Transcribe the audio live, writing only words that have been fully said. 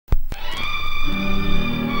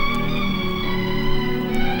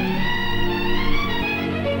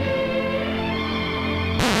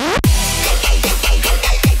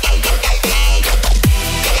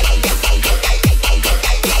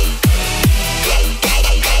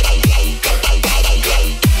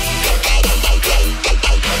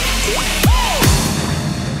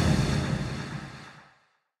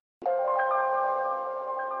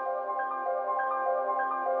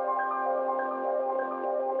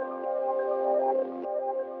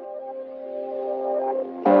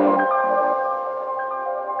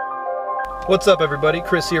What's up, everybody?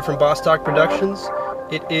 Chris here from Boss Talk Productions.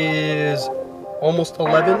 It is almost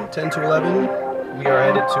 10 to 11. We are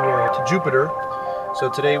headed to Jupiter. So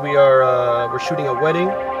today we're shooting a wedding.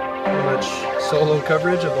 Pretty much solo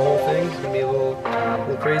coverage of the whole thing. It's gonna be a little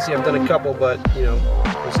crazy. I've done a couple, but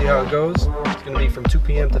we'll see how it goes. It's gonna be from 2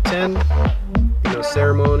 p.m. to 10.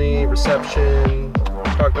 Ceremony, reception,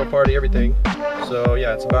 cocktail party, everything. So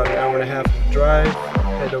yeah, it's about an hour and a half drive.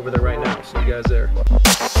 Head over there right now. See you guys there.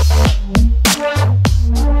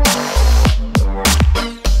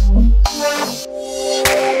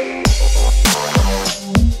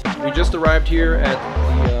 We just arrived here at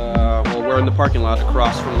the, well, we're in the parking lot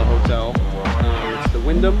across from the hotel. It's the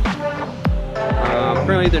Wyndham.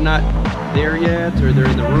 Apparently they're not there yet, or they're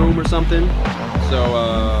in the room or something. So,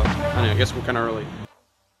 I don't know, I guess we're kind of early.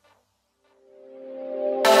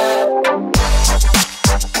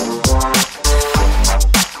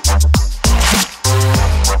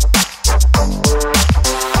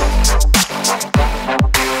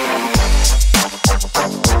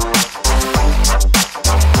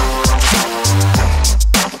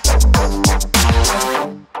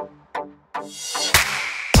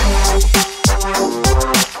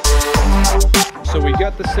 So we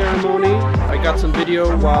got the ceremony. I got some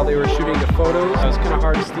video while they were shooting the photos. It was kind of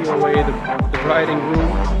hard to steal away the bride and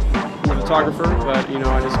groom from the photographer, but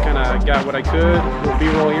I just kind of got what I could. A little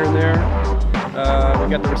B-roll here and there. We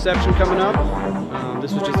got the reception coming up.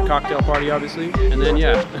 This was just a cocktail party, obviously. And then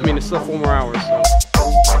yeah, I mean, it's still 4 more hours. So.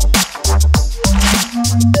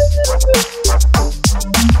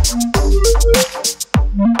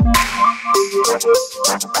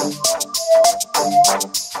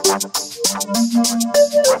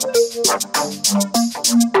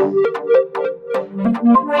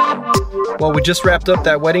 Well, we just wrapped up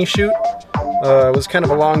that wedding shoot. It was kind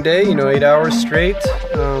of a long day, 8 hours straight.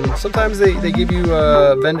 Sometimes they give you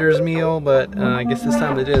a vendor's meal, but I guess this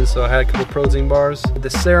time they didn't, so I had a couple protein bars. The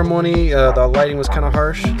ceremony, the lighting was kind of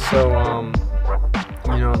harsh, so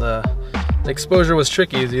the exposure was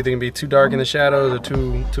tricky. It's either gonna be too dark in the shadows or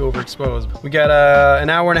too overexposed. We got an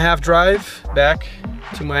hour and a half drive back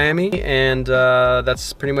to Miami, and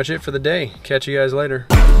that's pretty much it for the day. Catch you guys later.